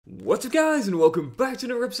What's up guys, and welcome back to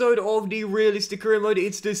another episode of the Realistic Career Mode.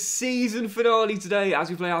 It's the season finale today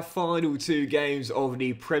as we play our final two games of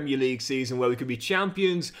the Premier League season where we could be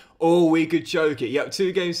champions or we could choke it. Yep,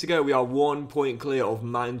 2 games to go. We are 1 point clear of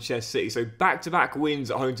Manchester City. So back-to-back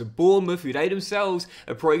wins at home to Bournemouth, who they themselves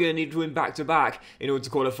are probably going to need to win back-to-back in order to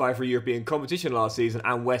qualify for European competition last season,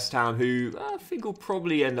 and West Ham, who I think will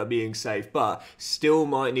probably end up being safe, but still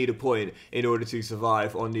might need a point in order to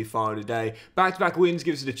survive on the final day. Back-to-back wins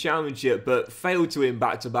gives us the championship, but failed to win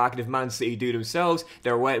back-to-back, and if Man City do themselves,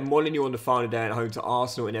 they're away at Molineux on the final day at home to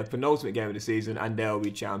Arsenal in their penultimate game of the season, and they'll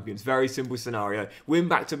be champions. Very simple scenario. Win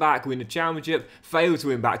back-to-back, win the championship, fail to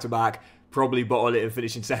win back-to-back, probably bottle it and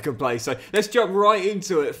finish in second place. So let's jump right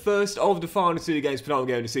into it. First of the final 2 games, penultimate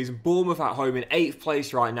game of the season. Bournemouth at home in 8th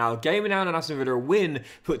place right now. Game in hand on Aston Villa, a win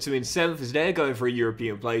puts them in 7th as they're going for a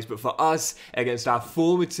European place. But for us, against our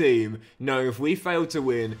former team, knowing if we fail to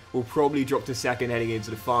win, we'll probably drop to second heading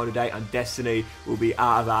into the final day, and destiny will be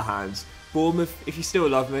out of our hands. Bournemouth, if you still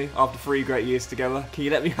love me after 3 great years together, can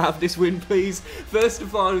you let me have this win, please? First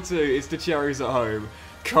and final 2, it's the Cherries at home.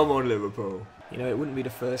 Come on, Liverpool. You know, it wouldn't be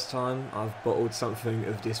the first time I've bottled something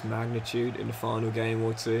of this magnitude in the final game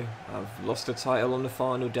or two. I've lost a title on the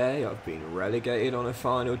final day. I've been relegated on a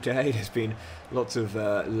final day. There's been lots of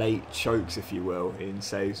late chokes, if you will, in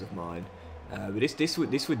saves of mine. But this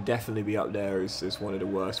would definitely be up there as one of the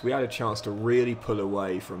worst. We had a chance to really pull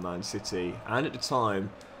away from Man City, and at the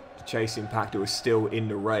time, the chasing pack that was still in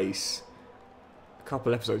the race a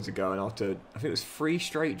couple episodes ago, and after I think it was 3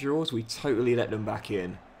 straight draws, we totally let them back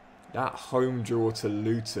in. That home draw to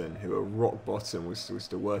Luton, who are rock bottom, was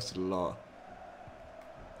the worst of the lot.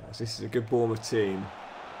 This is a good Bournemouth team.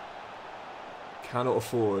 Cannot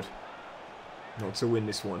afford not to win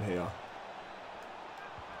this one here.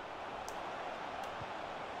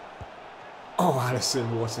 Oh,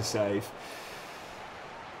 Alisson, what a save.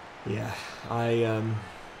 Yeah,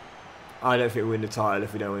 I don't think we'll win the title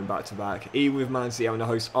if we don't win back-to-back. Even with Man City having to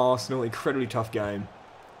host Arsenal, incredibly tough game,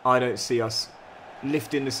 I don't see us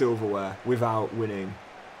lifting the silverware without winning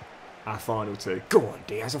our final 2. Go on,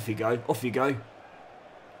 Diaz, off you go, off you go.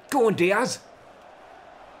 Go on, Diaz.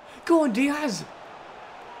 Go on, Diaz.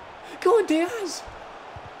 Go on, Diaz.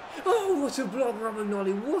 Oh, what a block run by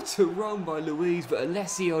Nolly. What a run by Luiz, but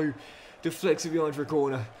Alessio deflects it behind for a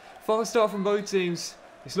corner. Fast start from both teams.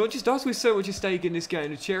 It's not just us with so much at stake in this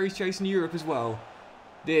game. The Cherries chasing Europe as well.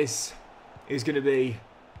 This is going to be...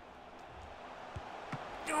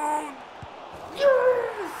 Oh,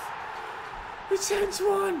 yes! The 10th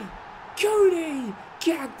one! Cody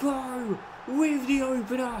Gakpo with the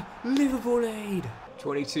opener. Liverpool lead.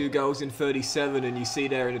 22 goals in 37, and you see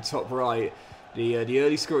there in the top right, the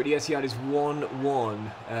early score at the Etihad is 1-1.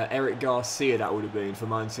 Eric Garcia, that would have been, for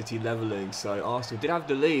Man City levelling. So Arsenal did have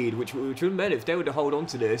the lead, which would have meant if they were to hold on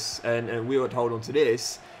to this, and we were to hold on to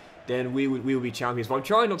this, then we would be champions. But I'm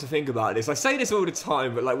trying not to think about this. I say this all the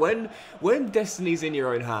time, but like when destiny's in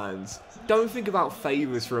your own hands, don't think about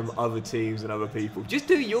favours from other teams and other people. Just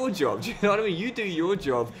do your job. Do you know what I mean? You do your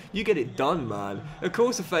job, you get it done, man. Of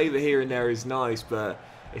course, a favour here and there is nice, but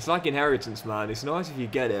it's like inheritance, man. It's nice if you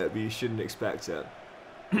get it, but you shouldn't expect it.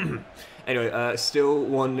 Anyway, still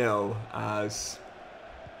 1-0 as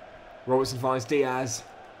Robertson finds Diaz.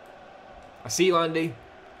 I see you, Andy.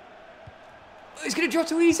 Oh, he's going to drop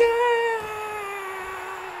to Easy!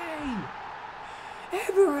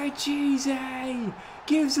 Eberechize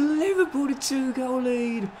gives Liverpool a 2-goal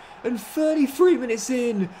lead. And 33 minutes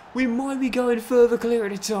in, we might be going further clear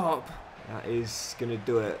at the top. That is going to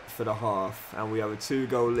do it for the half, and we have a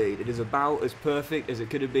 2-goal lead. It is about as perfect as it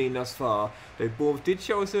could have been thus far. Though Bournemouth did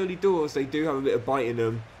show us early doors, they do have a bit of bite in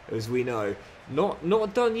them, as we know.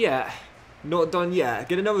 Not done yet. Not done yet.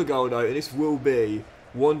 Get another goal though, and this will be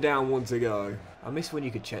 1 down, 1 to go. I miss when you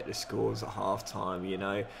could check the scores at half-time, you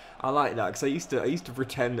know. I like that, because I used to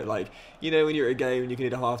pretend that, like, you know, when you're at a game and you can hear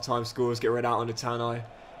the half-time scores get read out on the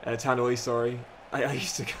tannoy, sorry. I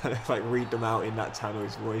used to kind of like read them out in that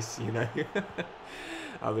Tannoy's voice, you know.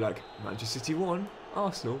 I'd be like, Manchester City 1,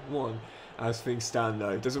 Arsenal 1. As things stand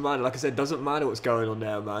though, doesn't matter. Like I said, doesn't matter what's going on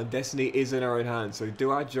there, man. Destiny is in our own hands. So do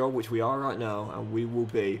our job, which we are right now, and we will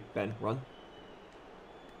be. Ben, run.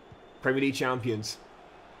 Premier League champions.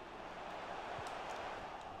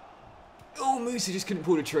 Oh, Musa just couldn't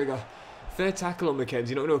pull the trigger. Fair tackle on McKenzie.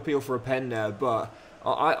 Not going to appeal for a pen there, but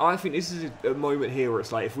I think this is a moment here where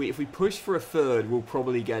it's like, if we push for a third, we'll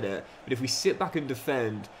probably get it. But if we sit back and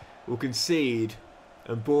defend, we'll concede,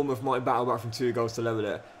 and Bournemouth might battle back from 2 goals to level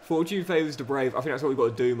it. Fortune favours the brave. I think that's what we've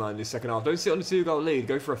got to do, man, this second half. Don't sit on the 2-goal lead.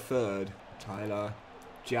 Go for a third. Tyler.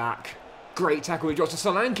 Jack. Great tackle. He drops to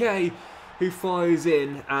Solanke. who fires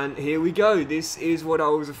in, and here we go. This is what I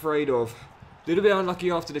was afraid of. A little bit unlucky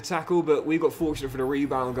after the tackle, but we got fortunate for the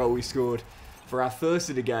rebound goal we scored for our first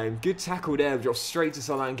of the game. Good tackle there, dropped straight to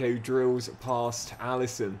Solanke, who drills past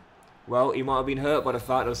Alisson. Well, he might have been hurt by the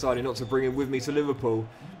fact I decided not to bring him with me to Liverpool.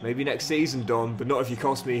 Maybe next season, Don, but not if you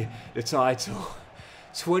cost me the title.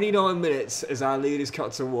 29 minutes as our lead is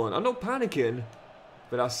cut to 1. I'm not panicking,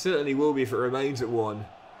 but I certainly will be if it remains at 1,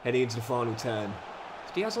 heading into the final 10.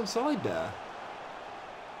 Is Diaz onside there?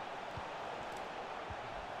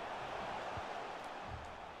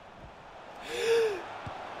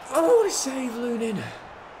 Oh, what a save, Lunin.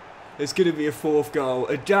 There's going to be a 4th goal.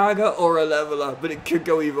 A dagger or a leveller, but it could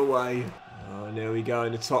go either way. Oh, and there we go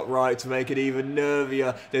in the top right to make it even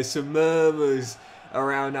nervier. There's some murmurs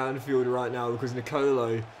around Anfield right now because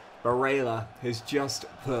Nicolo Barella has just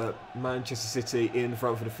put Manchester City in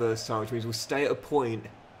front for the first time, which means we'll stay at a point.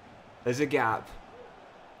 There's a gap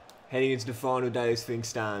heading into the final day as things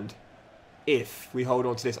stand. If we hold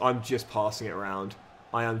on to this, I'm just passing it around.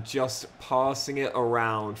 I am just passing it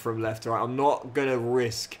around from left to right. I'm not going to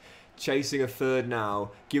risk chasing a third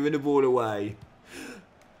now, giving the ball away.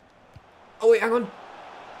 Oh, wait, hang on.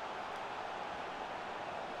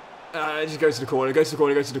 Just goes to the corner, goes to the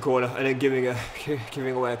corner, goes to the corner, and then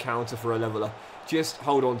giving away a counter for a leveller. Just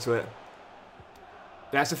hold on to it.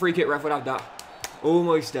 That's a free kick, ref would have that.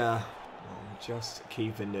 Almost there. Just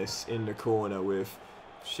keeping this in the corner with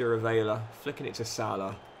Chiravela, flicking it to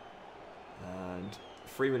Salah. And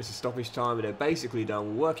 3 minutes of stoppage time, but they're basically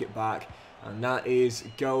done. We'll work it back, and that is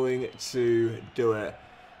going to do it.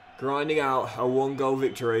 Grinding out a 1-goal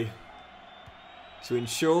victory to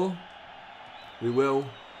ensure we will.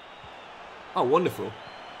 Oh, wonderful.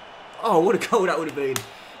 Oh, what a goal that would have been.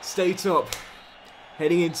 Stay top,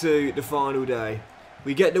 heading into the final day.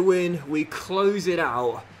 We get the win, we close it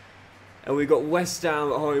out. And we've got West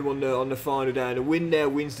Ham at home on the final day, and a win there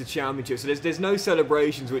wins the championship. So there's no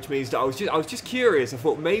celebrations, which means that I was just curious. I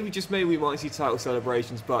thought maybe we might see title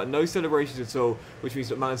celebrations, but no celebrations at all, which means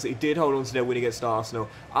that Man City did hold on to their win against Arsenal.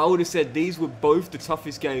 I would have said these were both the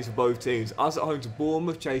toughest games for both teams. Us at home to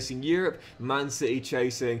Bournemouth chasing Europe, Man City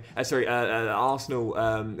chasing Arsenal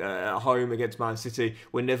at home against Man City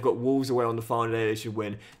when they've got Wolves away on the final day. They should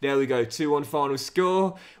win. There we go, 2-1 final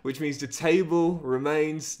score, which means the table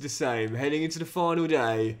remains the same. Heading into the final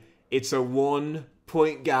day, it's a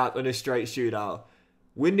 1-point gap and a straight shootout.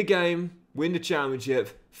 Win the game, win the championship,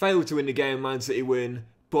 fail to win the game, Man City win,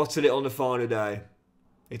 bottle it on the final day.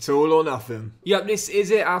 It's all or nothing. Yep, this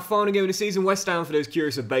is it. Our final game of the season. West Ham, for those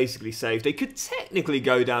curious, are basically safe. They could technically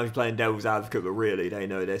go down if playing devil's advocate, but really, they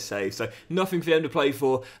know they're safe. So nothing for them to play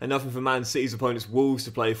for, and nothing for Man City's opponents, Wolves,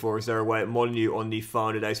 to play for as they're away at Molineux on the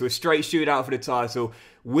final day. So a straight shootout for the title.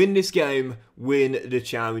 Win this game, win the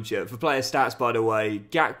championship. For player stats, by the way,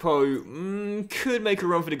 Gakpo could make a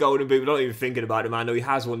run for the Golden Boot, but not even thinking about it, man. No, he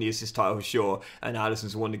has won the assist title for sure, and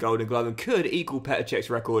Alisson's won the Golden Glove and could equal Petr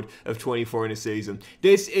Cech's record of 24 in a season.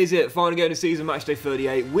 This is it. Final game of the season, match day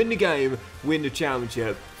 38. Win the game, win the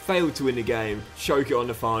championship. Failed to win the game, choke it on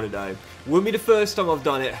the final day. Wouldn't be the first time I've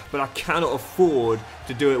done it, but I cannot afford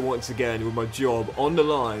to do it once again with my job on the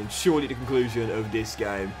line, surely at the conclusion of this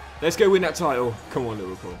game. Let's go win that title. Come on,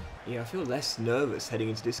 Liverpool. Yeah, I feel less nervous heading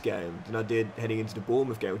into this game than I did heading into the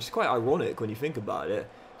Bournemouth game, which is quite ironic when you think about it.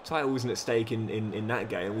 The title wasn't at stake in that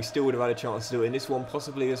game. We still would have had a chance to do it in this one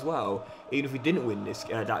possibly as well, even if we didn't win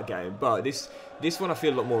that game. But this one I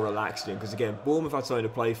feel a lot more relaxed in, because again, Bournemouth had something to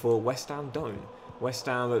play for, West Ham don't. West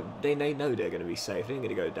Ham, they know they're going to be safe. They're going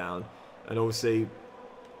to go down. And obviously...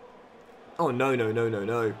 Oh, no.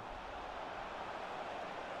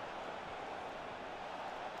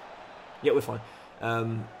 Yeah, we're fine.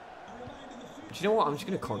 Do you know what? I'm just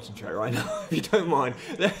going to concentrate right now, if you don't mind.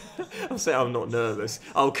 I'll say I'm not nervous.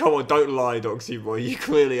 Oh, come on, don't lie, Doxy boy. You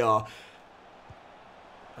clearly are.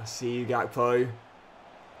 I see you, Gakpo.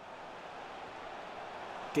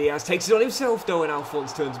 Diaz takes it on himself, though, and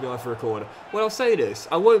Alphonse turns behind for a corner. Well, I'll say this.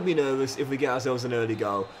 I won't be nervous if we get ourselves an early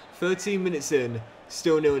goal. 13 minutes in,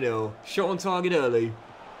 still 0-0. Shot on target early.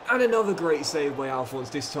 And another great save by Alphonse,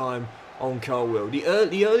 this time on Colwill. The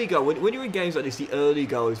early goal, when you're in games like this, the early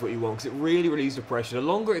goal is what you want, because it really relieves the pressure. The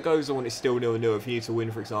longer it goes on when it's still 0-0, if you need to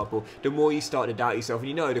win, for example, the more you start to doubt yourself, and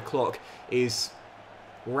you know the clock is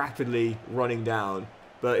rapidly running down.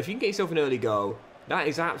 But if you can get yourself an early goal, that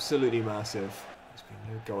is absolutely massive. There's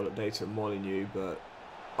been no goal updates at Molineux, but...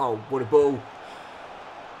 Oh, what a ball.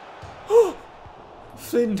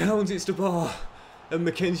 Flynn downs hits the bar, and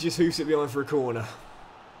Mackenzie just hoofs it behind for a corner.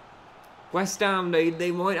 West Ham,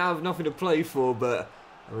 they might have nothing to play for, but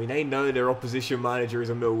I mean, they know their opposition manager is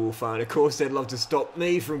a Millwall fan. Of course, they'd love to stop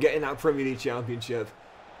me from getting that Premier League Championship.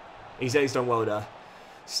 He's done well there.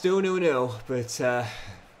 Still 0-0,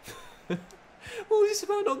 but what was this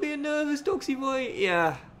about not being nervous, Doxy boy?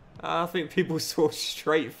 Yeah, I think people saw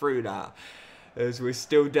straight through that, as we're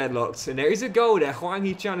still deadlocked. And there is a goal there. Hwang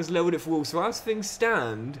Hee-chan has levelled it for Wolves. So as things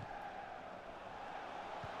stand,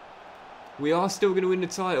 we are still going to win the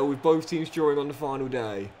title with both teams drawing on the final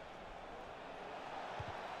day.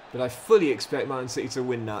 But I fully expect Man City to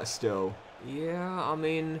win that still. Yeah, I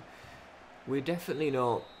mean, we're definitely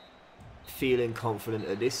not feeling confident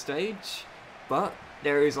at this stage, but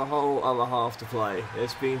there is a whole other half to play.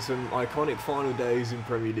 There's been some iconic final days in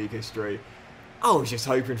Premier League history. I was just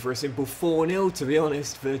hoping for a simple 4-0 to be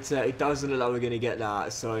honest, but it doesn't look like we're going to get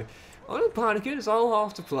that. So I'm not panicking, it's a whole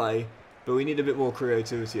half to play, but we need a bit more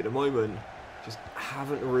creativity at the moment. Just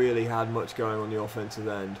haven't really had much going on the offensive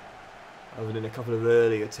end, other than a couple of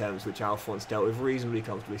early attempts which Alphonse dealt with reasonably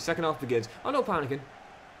comfortably. Second half begins. I'm not panicking.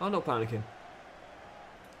 I'm not panicking.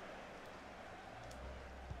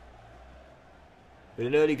 But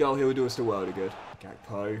an early goal here will do us the world of good.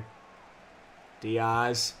 Gakpo.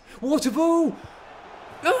 Diaz. What a ball!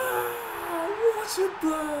 Ah, what a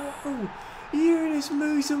ball! Yunus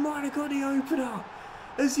Musa might have got the opener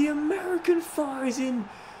as the American fires in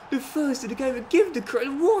the first of the game. And give the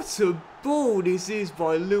credit. What a ball this is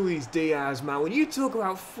by Luis Diaz, man. When you talk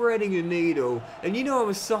about threading a needle, and you know I'm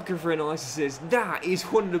a sucker for a nice assist, that is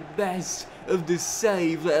one of the best of the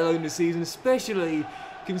save, let alone the season, especially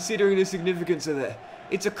considering the significance of it.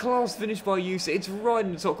 It's a class finish by Yusa. It's right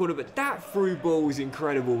in the top corner, but that through ball is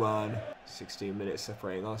incredible, man. 16 minutes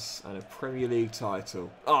separating us and a Premier League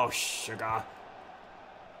title. Oh, sugar.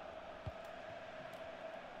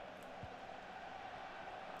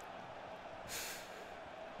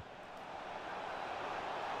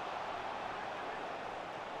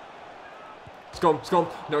 It's gone, it's gone.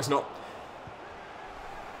 No, it's not.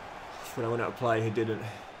 When I went out of play, he didn't.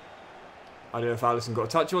 I don't know if Alisson got a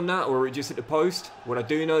touch on that or it just hit the post. What I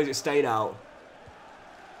do know is it stayed out.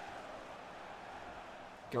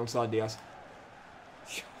 Go inside, Diaz.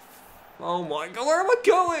 Oh my god, where am I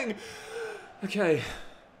going? Okay.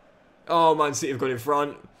 Oh, Man City have got in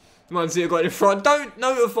front. Man City have got in front. Don't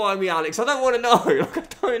notify me, Alex. I don't want to know. Like, I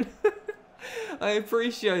don't. I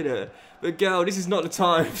appreciate it. But girl, this is not the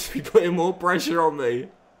time to be putting more pressure on me.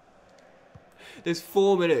 There's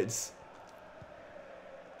 4 minutes.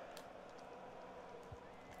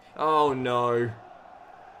 Oh no.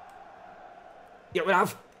 Yeah, we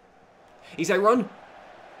have. He's a run.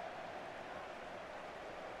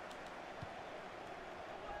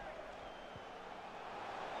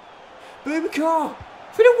 Boubacar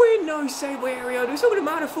for the win. No, save area. It's not going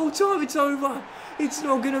to matter full time. It's over. It's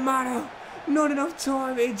not going to matter. Not enough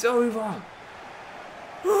time. It's over.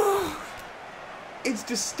 It's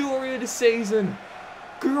the story of the season.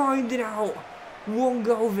 Grinding out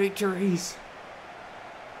 1-goal victories.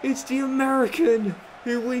 It's the American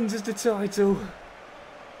who wins us the title.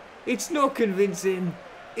 It's not convincing.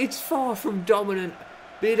 It's far from dominant.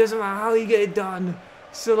 But it doesn't matter how you get it done,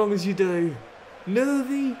 so long as you do.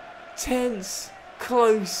 Nervy, tense,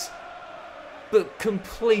 close, but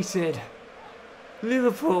completed.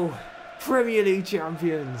 Liverpool, Premier League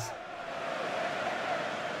champions.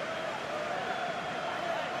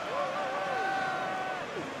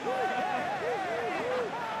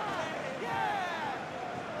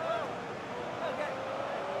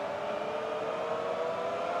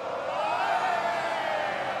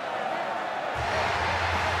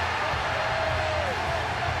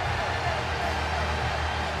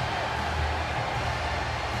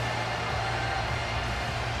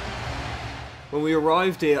 When we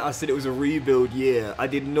arrived here, I said it was a rebuild year. I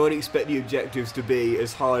did not expect the objectives to be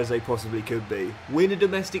as hard as they possibly could be. Win a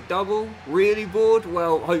domestic double? Really bored?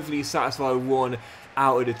 Well, hopefully you're satisfied with 1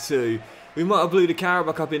 out of the 2. We might have blew the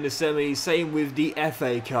Carabao Cup in the semis, same with the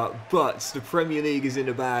FA Cup, but the Premier League is in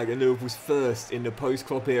the bag and Liverpool's first in the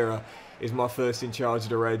post-Klopp era is my first in charge of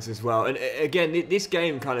the Reds as well. And again, this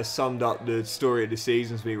game kind of summed up the story of the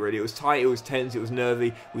season to me, really. It was tight, it was tense, it was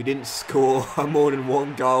nervy. We didn't score more than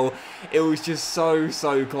 1 goal. It was just so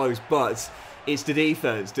close. But it's the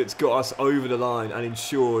defence that's got us over the line and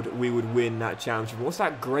ensured we would win that championship. What's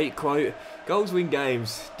that great quote? Goals win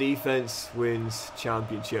games, defence wins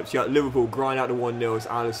championships. Yeah, Liverpool grind out the 1-0 as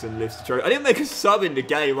Alisson lifts the trophy. I didn't make a sub in the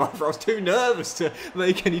game after I was too nervous to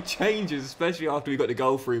make any changes, especially after we got the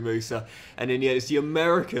goal through Musa. And then, yeah, it's the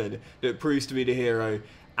American that proves to be the hero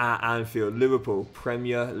at Anfield. Liverpool,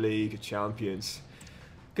 Premier League champions.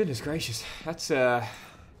 Goodness gracious,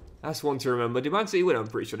 that's one to remember. Did Man City win? I'm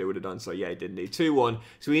pretty sure they would have done so. Yeah, it didn't need 2-1.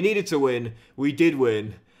 So we needed to win. We did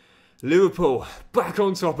win. Liverpool, back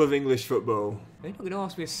on top of English football. They're not going to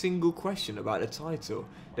ask me a single question about the title.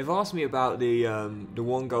 They've asked me about the 1-0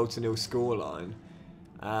 scoreline.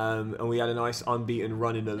 And we had a nice unbeaten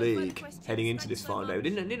run in the league heading into this final day. They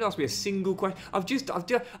didn't ask me a single question.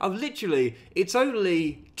 I've literally, it's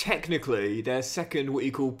only technically their second what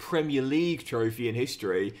you call Premier League trophy in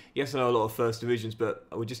history. Yes, I know a lot of first divisions, but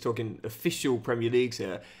we're just talking official Premier Leagues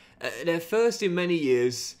here. Their first in many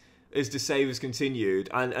years as the save has continued,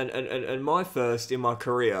 and my first in my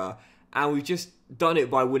career. And we've just done it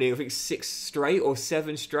by winning, I think, 6 straight or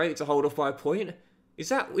 7 straight to hold off by a point. Is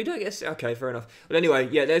that... we don't get... okay, fair enough. But anyway,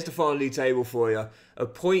 yeah, there's the final league table for you. A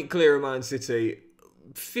point clear of Man City.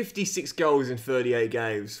 56 goals in 38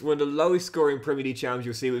 games. One of the lowest scoring Premier League champions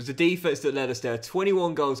you'll see. It was the defence that led us there.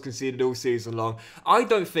 21 goals conceded all season long. I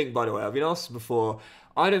don't think, by the way, I've been asked before,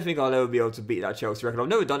 I don't think I'll ever be able to beat that Chelsea record. I've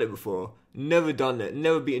never done it before. Never done it.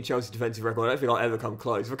 Never beaten Chelsea's defensive record. I don't think I'll ever come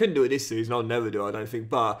close. If I couldn't do it this season, I'll never do it, I don't think.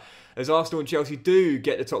 But as Arsenal and Chelsea do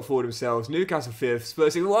get the top 4 themselves, Newcastle 5th,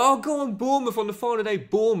 Spurs 6th, well, go on, Bournemouth on the final day.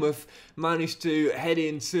 Bournemouth managed to head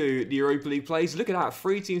into the Europa League place. Look at that.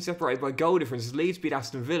 3 teams separated by goal differences. Leeds beat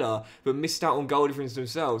Aston Villa, but missed out on goal difference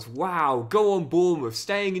themselves. Wow. Go on, Bournemouth.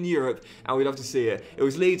 Staying in Europe, and we'd love to see it. It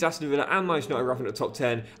was Leeds, Aston Villa, and Manchester United wrapping up the top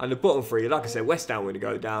 10. And the bottom 3, like I said, West Ham were going to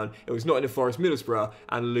go down. It was Nottingham Forest, Middlesbrough,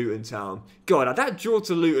 and Luton Town. God, that draw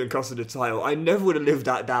to Luton costed the title. I never would have lived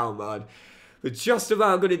that down, man. But just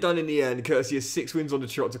about got it done in the end, courtesy of 6 wins on the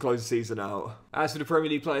trot to close the season out. As for the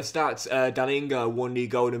Premier League player stats, Dalinga won the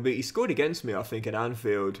Golden Boot. He scored against me, I think, at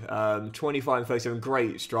Anfield. 25 and 37,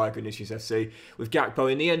 great striker in Issues FC. With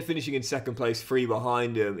Gakpo in the end finishing in 2nd place, 3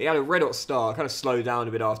 behind him. He had a red-hot start, kind of slowed down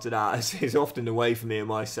a bit after that, as is often the way for me in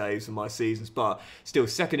my saves and my seasons. But still,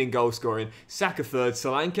 2nd in goal scoring. Saka 3rd,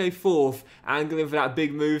 Solanke 4th, angling for that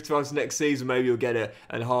big move to us next season, maybe he'll get it.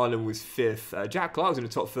 And Haaland was 5th. Jack Clark was in the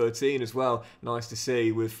top 13 as well. Nice to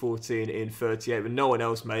see with 14 in 38, but no one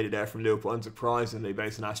else made it there from Liverpool, unsurprisingly,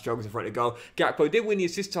 based on our struggles in front of goal. Gakpo did win the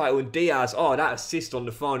assist title, and Diaz, oh, that assist on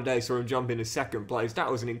the final day saw him jump into 2nd place.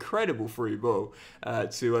 That was an incredible free ball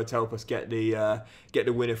to help us get the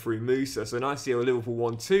winner through Musa. So nice to see Liverpool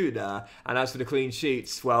 1-2 there. And as for the clean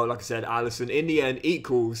sheets, well, like I said, Alisson in the end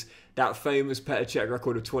equals that famous Petr Cech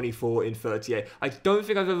record of 24 in 38. I don't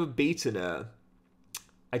think I've ever beaten it.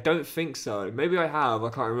 I don't think so. Maybe I have, I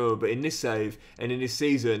can't remember. But in this save and in this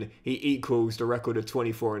season, he equals the record of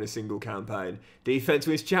 24 in a single campaign. Defense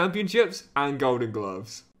wins championships and Golden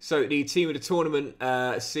Gloves. So the team of the tournament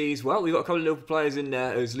sees, well, we've got a couple of Liverpool players in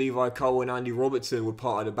there as Levi Cole and Andy Robertson were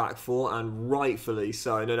part of the back 4, and rightfully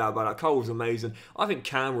so, no doubt about that. Cole was amazing. I think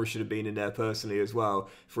Camera should have been in there personally as well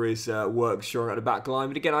for his work shoring out the back line.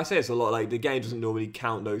 But again, I say it's a lot like the game doesn't normally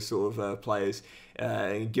count those sort of players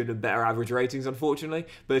and give them better average ratings, unfortunately.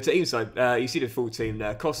 But even so, you see the full team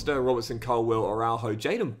there. Costa, Robertson, Colwill, Araujo,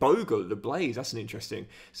 Jayden Bogle at the Blaze. That's an interesting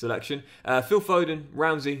selection. Phil Foden,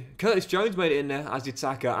 Ramsey, Curtis Jones made it in there, as did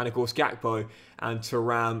Saka, and of course Gakpo and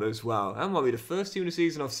Thuram as well. That might be the first team of the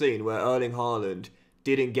season I've seen where Erling Haaland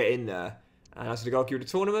didn't get in there. And as for the goalkeeper of the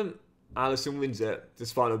tournament, Alisson wins it,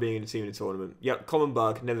 despite not being in the team of the tournament. Yep, common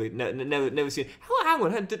bug, never seen. Hang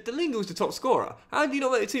on, Dalinga was the top scorer. How did he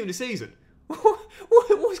not make the team of the season?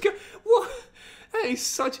 What? That is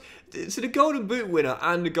such... So the Golden Boot winner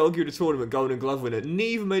and the goalkeeper of the tournament, Golden Glove winner,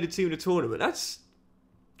 neither made a team of the tournament. That's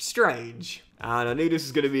strange. And I knew this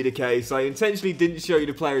was going to be the case. I intentionally didn't show you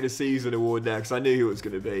the Player of the Season award there because I knew who it was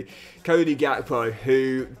going to be. Cody Gakpo,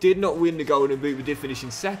 who did not win the Golden Boot but did finish in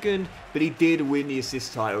 2nd, but he did win the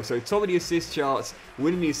assist title. So top of the assist charts,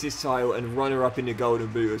 winning the assist title and runner-up in the Golden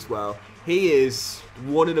Boot as well. He is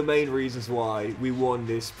one of the main reasons why we won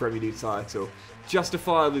this Premier League title.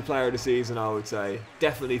 Justifiably Player of the Season, I would say.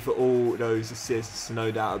 Definitely for all those assists,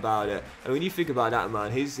 no doubt about it. And when you think about that,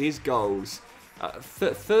 man, his goals,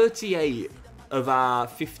 38 of our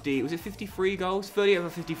 50, was it 53 goals? 38 of our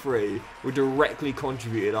 53 were directly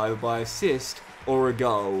contributed either by assist or a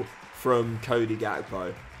goal from Cody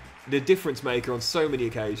Gakpo. The difference maker on so many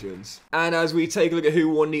occasions. And as we take a look at who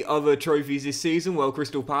won the other trophies this season, well,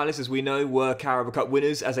 Crystal Palace, as we know, were Carabao Cup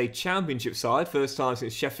winners as a championship side, first time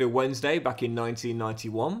since Sheffield Wednesday back in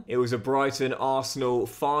 1991. It was a Brighton-Arsenal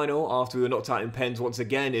final after we were knocked out in pens once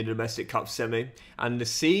again in the domestic cup semi. And the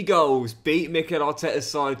Seagulls beat Mikel Arteta's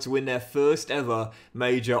side to win their first ever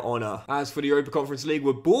major honour. As for the Europa Conference League,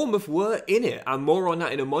 where Bournemouth were in it, and more on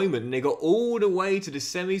that in a moment, and they got all the way to the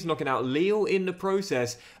semis, knocking out Lille in the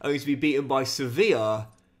process, only to be beaten by Sevilla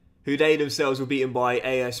who they themselves were beaten by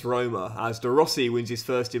AS Roma as De Rossi wins his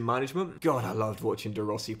first in management. God, I loved watching De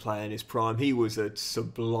Rossi play in his prime. He was a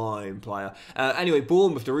sublime player. Anyway,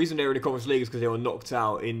 Bournemouth, the reason they were in the Conference League is because they were knocked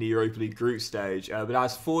out in the Europa League group stage. But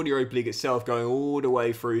as for the Europa League itself, going all the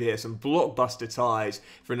way through here, some blockbuster ties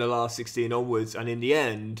from the last 16 onwards, and in the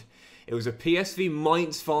end, it was a PSV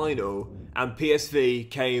Mainz final, and PSV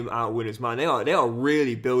came out winners. Man, they are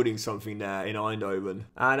really building something there in Eindhoven.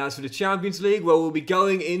 And as for the Champions League, well, we'll be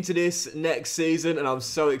going into this next season, and I'm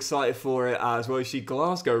so excited for it as well. You see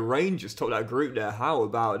Glasgow Rangers top that group there. How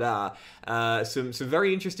about that? Some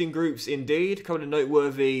very interesting groups indeed. A couple of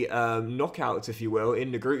noteworthy knockouts, if you will,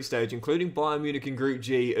 in the group stage, including Bayern Munich in Group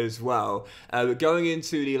G as well. But going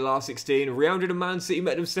into the last 16, Real Madrid and Man City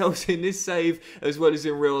met themselves in this save as well as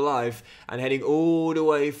in real life. And heading all the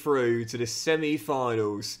way through to the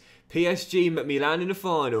semi-finals. PSG met Milan in the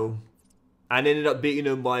final and ended up beating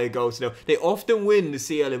them by a goal to nil. They often win the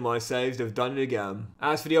CL in my saves. They've done it again.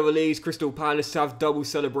 As for the other leagues, Crystal Palace have double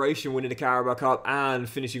celebration, winning the Carabao Cup and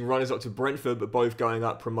finishing runners-up to Brentford, but both going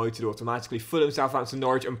up promoted automatically. Fulham, Southampton,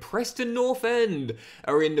 Norwich and Preston North End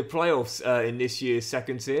are in the playoffs in this year's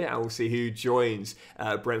second tier, and we'll see who joins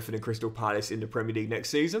Brentford and Crystal Palace in the Premier League next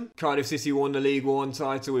season. Cardiff City won the League One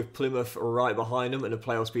title with Plymouth right behind them, and the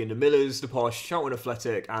playoffs being the Millers, the Posh, Charlton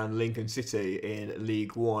Athletic and Lincoln City in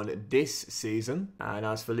League One this season. And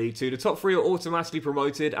as for League Two, the top three are automatically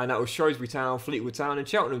promoted, and that was Shrewsbury Town, Fleetwood Town and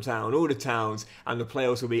Cheltenham Town, all the towns, and the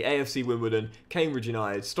playoffs will be AFC Wimbledon, Cambridge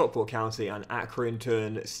United, Stockport County and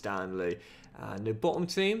Accrington Stanley. And the bottom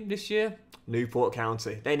team this year, Newport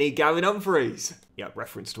County. They need Gavin Humphreys. Yeah,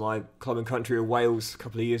 reference to my club and country of Wales a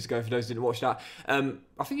couple of years ago for those who didn't watch that.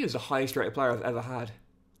 I think he was the highest rated player I've ever had.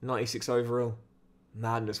 96 overall.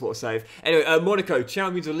 Madness, what a save. Anyway, Monaco,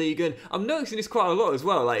 champions of Ligue 1. I'm noticing this quite a lot as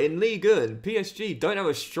well. Like in Ligue 1, PSG don't have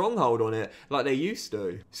a stronghold on it like they used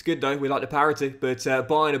to. It's good though, we like the parity. But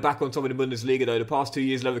Bayern are back on top of the Bundesliga though. The past 2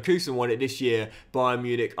 years, Leverkusen won it. This year, Bayern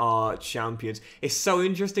Munich are champions. It's so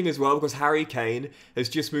interesting as well because Harry Kane has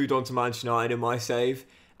just moved on to Manchester United in my save.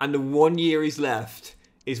 And the 1 year he's left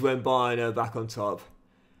is when Bayern are back on top.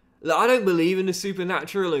 Look, I don't believe in the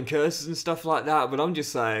supernatural and curses and stuff like that, but I'm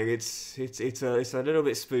just saying it's a little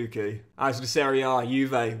bit spooky. As for the Serie A,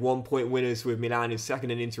 Juve 1 point winners with Milan in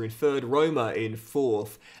second and Inter in third, Roma in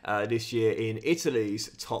fourth this year in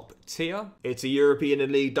Italy's top tier. It's a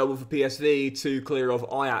European League double for PSV, 2 clear of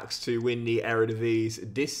Ajax to win the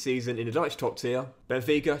Eredivisie this season in the Dutch top tier.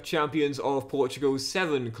 Benfica, champions of Portugal,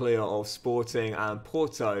 7 clear of Sporting and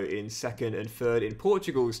Porto in second and third in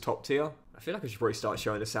Portugal's top tier. I feel like I should probably start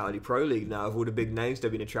showing the Saudi Pro League now of all the big names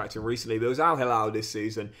they've been attracting recently. But it was Al Hilal this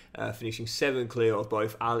season, finishing 7 clear of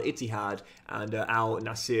both Al Ittihad and Al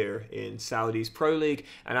Nasser in Saudi's Pro League.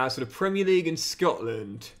 And as for the Premier League in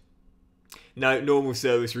Scotland, no, normal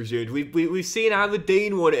service resumed. We've seen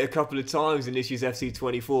Aberdeen won it a couple of times in this year's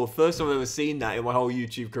FC24. First time I've ever seen that in my whole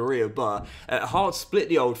YouTube career. But Hearts split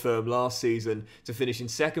the old firm last season to finish in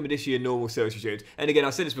second, but this year normal service resumed. And again,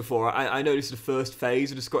 I've said this before, I know this is the first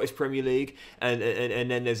phase of the Scottish Premier League, and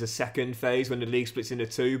then there's a second phase when the league splits into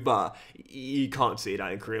 2, but you can't see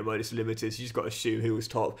that in career mode. It's limited, so you just got to assume who was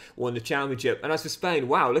top, won the championship. And as for Spain,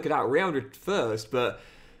 wow, look at that, Real Madrid first, but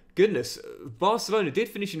goodness, Barcelona did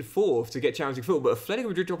finish in 4th to get Champions League football, but Atletico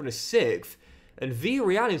Madrid dropping to 6th, and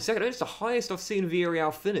Villarreal in 2nd. I think it's the highest I've seen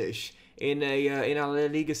Villarreal finish in our La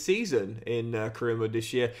Liga season in career mode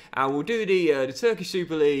this year. And we'll do the Turkish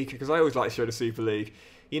Super League, because I always like to show the Super League.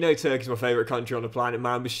 You know Turkey's my favourite country on the planet,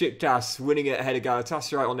 man. Besiktas winning it ahead of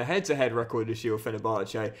Galatasaray on the head-to-head record this year with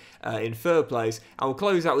Fenerbahce in 3rd place. And we'll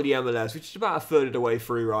close out with the MLS, which is about a third of the way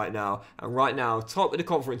through right now. And right now, top of the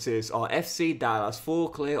conferences are FC Dallas, 4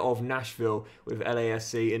 clear of Nashville with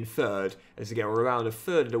LASC in 3rd. As again, we're around a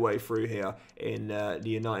third of the way through here in the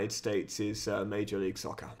United States' Major League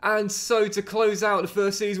Soccer. And so to close out the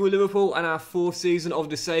first season with Liverpool and our 4th season of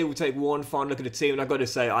the say, we'll take one final look at the team. And I've got to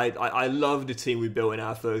say, I love the team we built in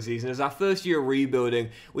our first season. As our first year of rebuilding,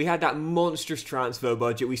 we had that monstrous transfer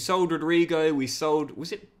budget. We sold Rodrigo, we sold,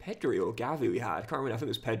 was it Pedri or Gavi we had? I can't remember, I think it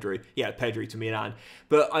was Pedri. Yeah, Pedri to Milan.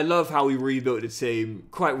 But I love how we rebuilt the team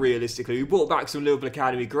quite realistically. We brought back some Liverpool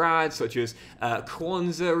Academy grads, such as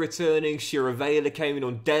Kwanzaa returning, Shiravela came in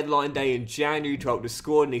on deadline day in January to help the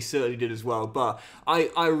squad, and he certainly did as well. But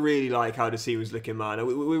I really like how the team was looking, man.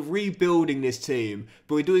 We're rebuilding this team,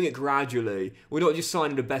 but we're doing it gradually. We're not just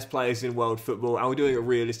signing the best players in world football, and we're doing it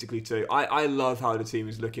realistically too. I love how the team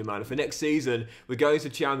is looking, man. For next season, we're going to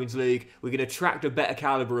Champions League. We're going to attract a better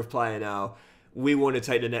calibre of player now. We want to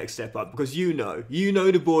take the next step up because you know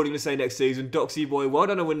the board are going to say next season, Doxy boy, well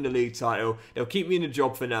done on winning the league title. They'll keep me in the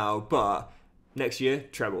job for now, but Next year,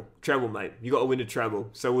 treble. Treble, mate. You got to win a treble.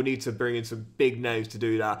 So we'll need to bring in some big names to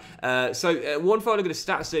do that. One final look at the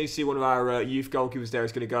stats there. You see one of our youth goalkeepers there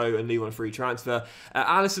is going to go and leave on a free transfer.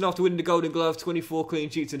 Alisson, after winning the Golden Glove, 24 clean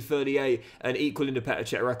sheets in 38 and equaling the Petr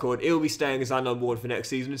Cech record. He'll be staying as our number one for next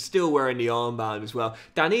season and still wearing the armband as well.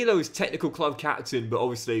 Danilo is technical club captain, but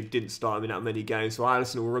obviously didn't start him in that many games. So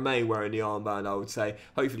Alisson will remain wearing the armband, I would say.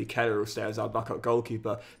 Hopefully Keller will stay as our backup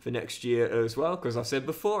goalkeeper for next year as well. Because I said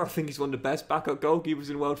before, I think he's one of the best backup goalkeepers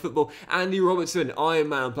in world football. Andy Robertson, Iron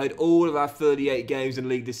Man, played all of our 38 games in the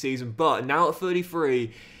league this season, but now at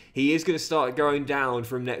 33, he is going to start going down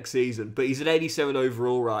from next season. But he's at 87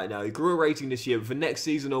 overall right now. He grew a rating this year, but for next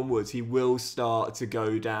season onwards, he will start to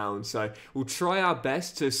go down. So we'll try our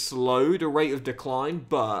best to slow the rate of decline,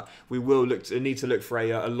 but we will need to look for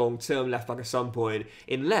a long-term left-back at some point,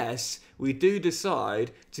 unless we do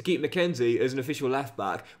decide to keep McKenzie as an official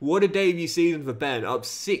left-back. What a debut season for Ben. Up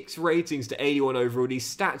 6 ratings to 81 overall.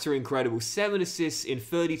 These stats are incredible. 7 assists in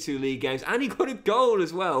 32 league games. And he got a goal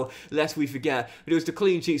as well, lest we forget. But it was the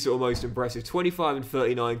clean sheets that were most impressive. 25 and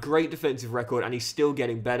 39. Great defensive record. And he's still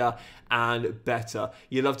getting better and better.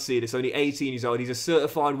 You love to see this. Only 18 years old. He's a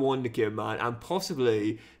certified wonder kid, man. And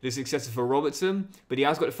possibly the successor for Robertson. But he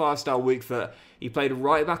has got a 5-star weak foot. He played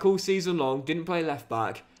right back all season long. Didn't play left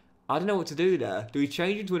back. I don't know what to do there. Do we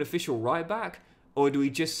change him to an official right back? Or do we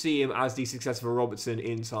just see him as the successor for Robertson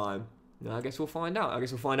in time? No, I guess we'll find out.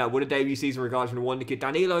 What a debut season regards from the wonder kid.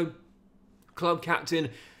 Danilo, club captain,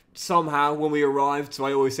 somehow when we arrived. So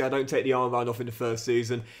I always say I don't take the armband off in the first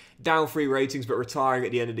season. Down 3 ratings, but retiring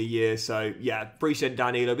at the end of the year. So, yeah, appreciate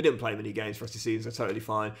Danilo. We didn't play many games for us this season, so totally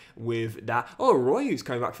fine with that. Oh, Roy, who's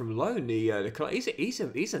coming back from loan. He's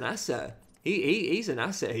an asset. He's an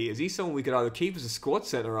asset, he is. He's someone we could either keep as a squad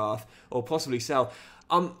centre-half or possibly sell.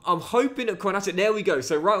 I'm hoping that Konate, there we go.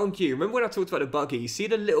 So right on cue. Remember when I talked about the buggy? You see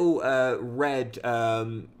the little red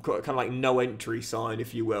kind of like no entry sign,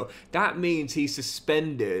 if you will. That means he's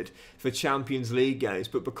suspended for Champions League games.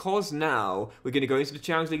 But because now we're going to go into the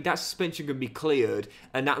Champions League, that suspension can be cleared.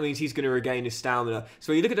 And that means he's going to regain his stamina.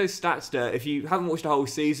 So you look at those stats there. If you haven't watched the whole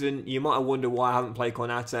season, you might have wondered why I haven't played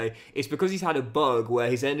Konate. It's because he's had a bug where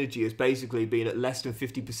his energy has basically been at less than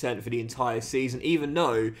 50% for the entire season, even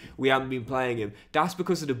though we haven't been playing him. That's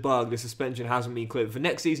because of the bug. The suspension hasn't been cleared. For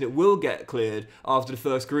next season, it will get cleared after the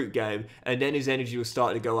first group game, and then his energy will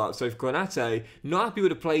start to go up. So for Konate, not happy with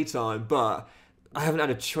the playtime, but I haven't had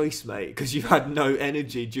a choice, mate, because you've had no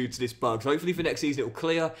energy due to this bug. So hopefully for next season it will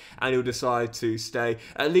clear and he'll decide to stay.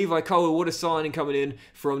 Levi Cole, what a signing coming in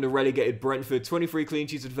from the relegated Brentford. 23 clean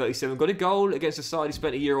sheets and 37. Got a goal against a side he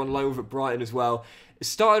spent a year on loan with at Brighton as well.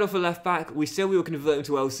 Started off a left back. We said we were converting him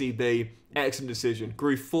to LCB. Excellent decision.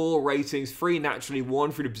 Grew 4 ratings, 3 naturally,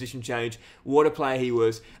 1 through the position change. What a player he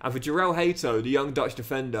was. And for Jarell Hato, the young Dutch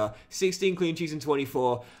defender, 16 clean sheets and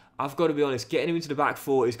 24. I've got to be honest, getting him into the back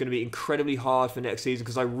 4 is going to be incredibly hard for next season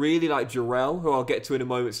because I really like Jarell, who I'll get to in a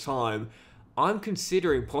moment's time. I'm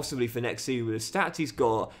considering possibly for next season with the stats he's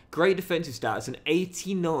got, great defensive stats, an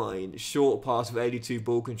 89 short pass with 82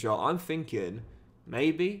 ball control. I'm thinking,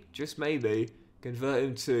 maybe, just maybe, convert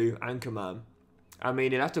him to Anchorman. I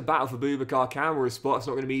mean, he'll have to battle for Boubacar Kamara's spot. It's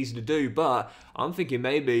not going to be easy to do, but I'm thinking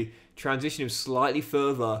maybe transition him slightly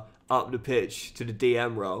further up the pitch to the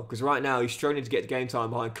DM role. Because right now, he's struggling to get game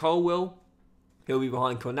time behind Colwill. He'll be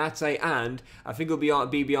behind Konate, and I think he'll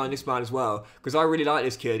be behind this man as well. Because I really like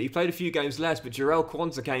this kid. He played a few games less, but Jarell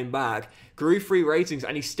Quansah came back, grew 3 ratings,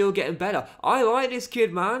 and he's still getting better. I like this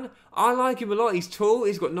kid, man. I like him a lot. He's tall,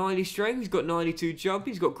 he's got 90 strength, he's got 92 jump,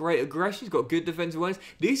 he's got great aggression, he's got good defensive awareness.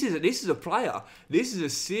 This is a player. This is a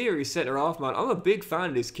serious centre-half, man. I'm a big fan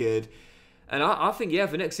of this kid. And I think, yeah,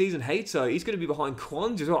 for next season, Hato, he's going to be behind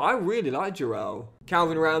Quansah as well. I really like Jarell.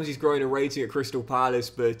 Calvin Ramsey's growing a rating at Crystal Palace,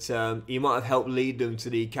 but he might have helped lead them to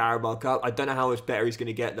the Carabao Cup. I don't know how much better he's going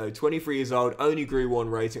to get, though. 23 years old, only grew 1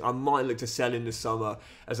 rating. I might look to sell him this summer,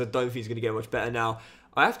 as I don't think he's going to get much better now.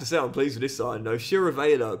 I have to say I'm pleased with this sign, though.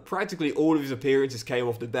 Shiravela, practically all of his appearances came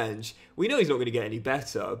off the bench. We know he's not going to get any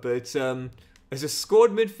better, but as a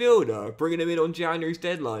squad midfielder, bringing him in on January's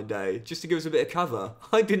deadline day, just to give us a bit of cover.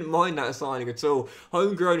 I didn't mind that signing at all.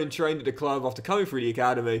 Homegrown and trained at the club after coming through the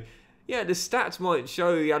academy. Yeah, the stats might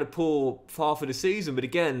show he had a poor half of the season, but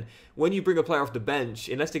again, when you bring a player off the bench,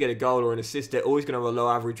 unless they get a goal or an assist, they're always going to have a low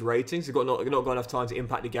average rating, so they've not got enough time to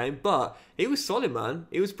impact the game, but he was solid, man.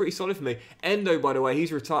 He was pretty solid for me. Endo, by the way,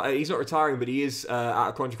 he's not retiring, but he is out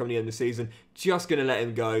of contract coming in the season. Just going to let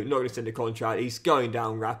him go, not going to extend the contract. He's going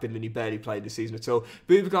down rapidly, and he barely played this season at all.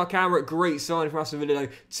 Boubacar Kamara, great sign from Aston Villa,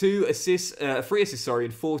 though. 3 assists,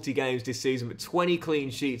 in 40 games this season, but 20 clean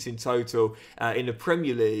sheets in total in the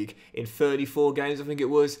Premier League in 34 games, I think it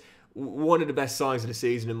was. one of the best signs of the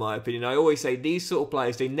season, in my opinion. I always say these sort of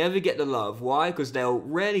players, they never get the love. Why? Because they'll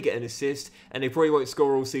rarely get an assist, and they probably won't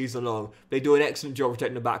score all season long. They do an excellent job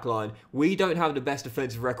protecting the back line. We don't have the best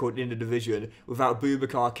defensive record in the division without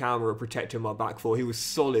Boubacar Kamara protecting my back four. He was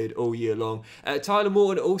solid all year long. Tyler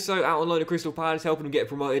Morton also out on loan at Crystal Palace, helping him get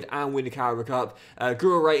promoted and win the Carabao Cup.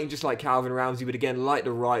 Grew a rating just like Calvin Ramsey, but again, like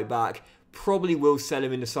the right back, probably will sell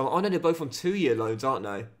him in the summer. Oh no, they're both on 2-year loans, aren't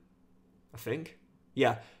they? I think.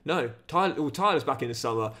 Yeah, no, Tyler's back in the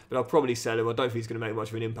summer, but I'll probably sell him. I don't think he's going to make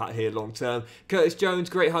much of an impact here long term. Curtis Jones,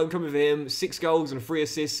 great homecoming for him. 6 goals and 3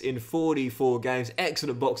 assists in 44 games.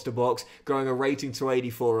 Excellent box-to-box, growing a rating to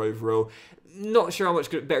 84 overall. Not sure how much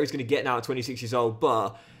better he's going to get now at 26 years old,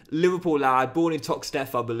 but Liverpool lad, born in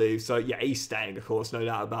Toxteth, I believe. So, yeah, he's staying, of course, no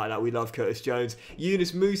doubt about that. We love Curtis Jones.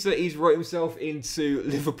 Yunus Musa, he's wrote himself into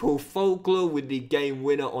Liverpool folklore with the game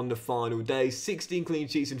winner on the final day. 16 clean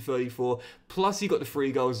sheets in 34, plus he got the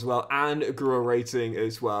 3 goals as well, and grew a rating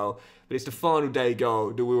as well. But it's the final day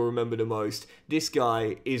goal that we'll remember the most. This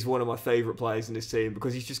guy is one of my favourite players in this team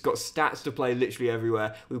because he's just got stats to play literally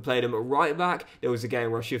everywhere. We played him at right back. There was a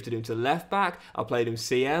game where I shifted him to left back. I played him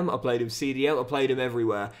CM. I played him CDM. I played him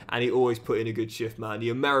everywhere. And he always put in a good shift, man. The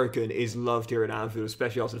American is loved here at Anfield,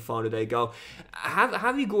 especially after the final day goal.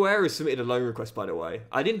 Javi Guerra submitted a loan request, by the way.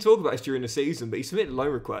 I didn't talk about this during the season, but he submitted a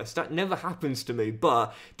loan request. That never happens to me,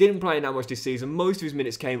 but didn't play that much this season. Most of his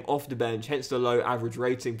minutes came off the bench, hence the low average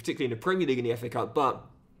rating, particularly in the Premier League and the FA Cup, but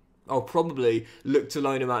I'll probably look to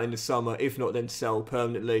loan him out in the summer. If not, then sell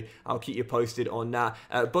permanently. I'll keep you posted on that.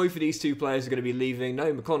 Both of these 2 players are going to be leaving.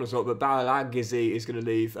 No, McConnell's not, but Balagizi is going to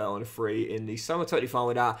leave on a free in the summer. Totally fine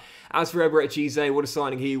with that. As for Eberechi, what a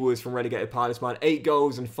signing he was from relegated Palace, man. 8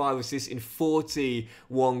 goals and 5 assists in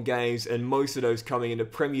 41 games, and most of those coming in the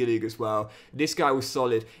Premier League as well. This guy was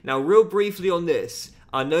solid. Now, real briefly on this,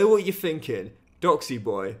 I know what you're thinking. Doxy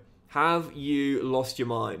boy, have you lost your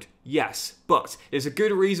mind? Yes, but there's a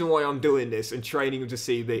good reason why I'm doing this and training him to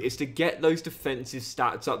CB. It's to get those defensive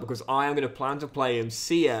stats up because I am going to plan to play him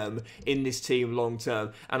CM in this team long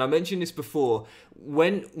term. And I mentioned this before.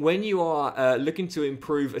 When you are looking to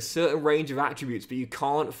improve a certain range of attributes, but you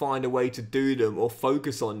can't find a way to do them or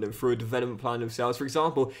focus on them through a development plan themselves. For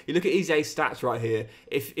example, you look at Ize's stats right here.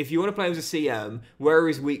 If you want to play him as a CM, where are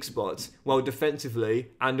his weak spots? Well, defensively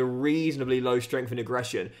and a reasonably low strength and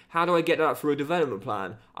aggression. How do I get that through a development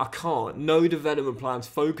plan? I can't. No development plans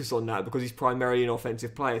focus on that because he's primarily an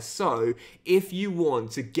offensive player. So, if you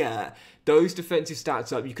want to get those defensive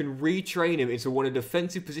stats up, you can retrain him into one of the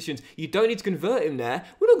defensive positions. You don't need to convert him there.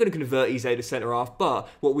 We're not going to convert Ize to centre-half, but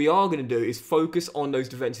what we are going to do is focus on those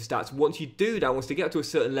defensive stats. Once you do that, once they get up to a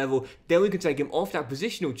certain level, then we can take him off that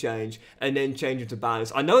positional change and then change him to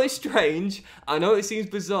balance. I know it's strange. I know it seems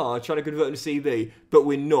bizarre trying to convert him to CB, but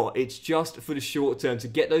we're not. It's just for the short term to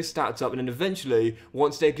get those stats up, and then eventually,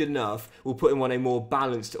 once they're good enough, we'll put him on a more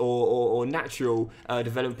balanced or natural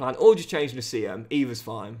development plan, or just change him to CM. Either's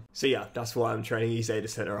fine. So yeah, that's why I'm training Ize to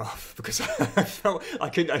centre off, because I felt I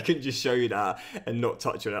couldn't just show you that and not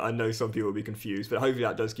touch on it. I know some people will be confused, but hopefully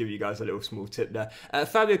that does give you guys a little small tip there.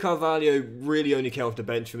 Fabio Carvalho really only came off the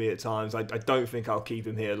bench for me at times. I don't think I'll keep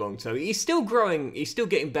him here long term. He's still growing. He's still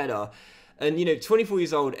getting better. And, you know, 24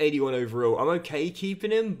 years old, 81 overall. I'm okay keeping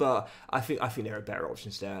him, but I think there are better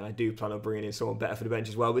options there. And I do plan on bringing in someone better for the bench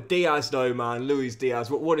as well. But Diaz, though, man, Luis Diaz,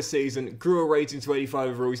 what a season. Grew a rating to 85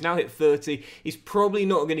 overall. He's now hit 30. He's probably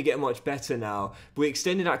not going to get much better now. We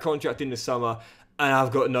extended that contract in the summer. And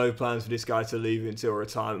I've got no plans for this guy to leave until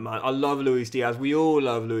retirement, man. I love Luis Diaz. We all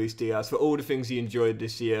love Luis Diaz for all the things he enjoyed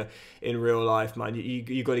this year in real life, man.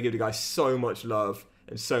 You got to give the guy so much love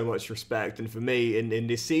and so much respect. And for me, in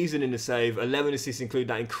this season in the save, 11 assists include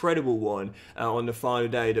that incredible one on the final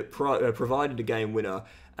day that provided the game winner.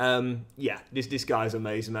 Yeah, this guy is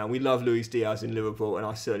amazing, man. We love Luis Diaz in Liverpool, and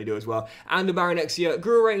I certainly do as well. And the Baron next year,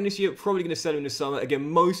 grew a rating this year, probably going to sell him this summer. Again,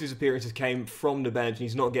 most of his appearances came from the bench, and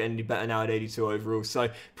he's not getting any better now at 82 overall. So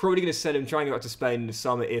probably going to sell him, try and get back to Spain in the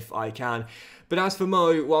summer if I can. But as for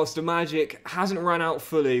Mo, whilst the magic hasn't run out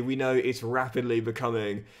fully, we know it's rapidly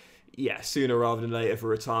becoming, yeah, sooner rather than later for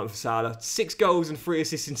retirement for Salah. 6 goals and 3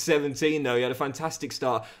 assists in 17, though. He had a fantastic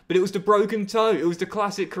start. But it was the broken toe. It was the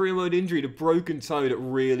classic career mode injury, the broken toe that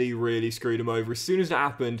really, really screwed him over. As soon as that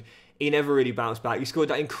happened, he never really bounced back. He scored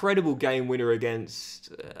that incredible game winner against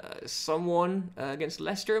against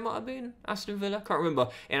Leicester, it might have been. Aston Villa, can't remember,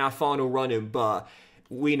 in our final run-in. But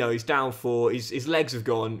we know he's down 4. His legs have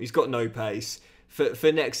gone. He's got no pace.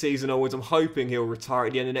 For next season onwards, I'm hoping he'll retire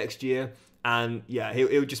at the end of next year. And yeah,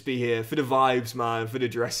 he'll just be here for the vibes, man, for the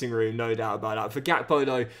dressing room, no doubt about that. For Gakpo,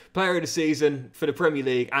 though, player of the season for the Premier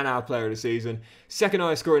League and our player of the season. Second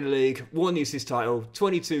highest scorer in the league, won the assist title,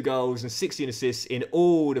 22 goals and 16 assists in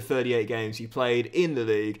all the 38 games he played in the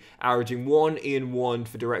league, averaging 1 in 1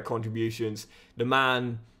 for direct contributions. The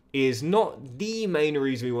man is not the main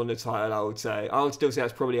reason we won the title, I would say. I would still say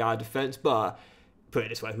that's probably our defence, but put it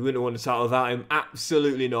this way, we wouldn't have won the title without him.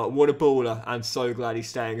 Absolutely not. What a baller, and so glad he's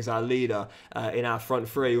staying as our leader in our front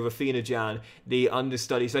three with Athena Jan, the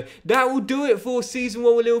understudy. So that will do it for Season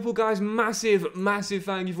 1 with Liverpool, guys. Massive, massive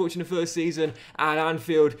thank you for watching the first season at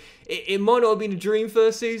Anfield. It might not have been a dream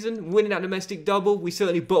first season, winning that domestic double. We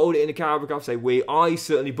certainly bottled it in the Carabao Cup. I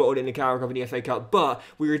certainly bottled it in the Carabao Cup and the FA Cup, but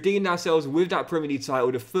we redeemed ourselves with that Premier League title,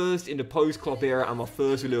 the first in the post-Klopp era and my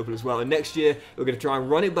first with Liverpool as well. And next year, we're going to try and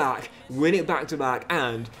run it back, win it back-to-back,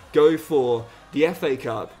 and go for the FA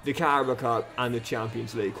Cup, the Carabao Cup, and the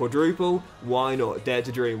Champions League. Quadruple? Why not? Dare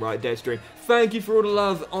to dream, right? Dare to dream. Thank you for all the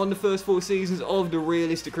love on the first 4 seasons of the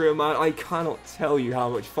Realistic Career Mode. I cannot tell you how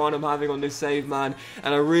much fun I'm having on this save, man,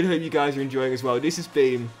 and I really hope you guys are enjoying as well. This has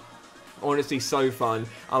been honestly so fun.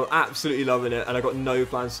 I'm absolutely loving it, and I've got no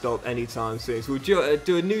plans to stop anytime soon. So we'll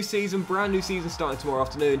do a new season, brand new season starting tomorrow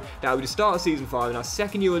afternoon. That will be the start of Season 5 in our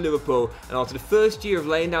second year with Liverpool, and after the first year of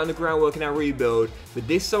laying down the groundwork in our rebuild, with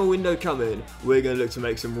this summer window coming, we're going to look to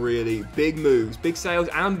make some really big moves, big sales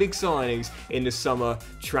and big signings in the summer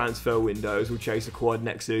transfer windows. We'll chase a quad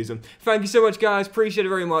next season. Thank you so much, guys. Appreciate it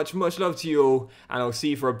very much. Much love to you all, and I'll see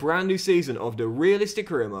you for a brand new season of the Realistic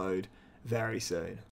Career Mode very soon.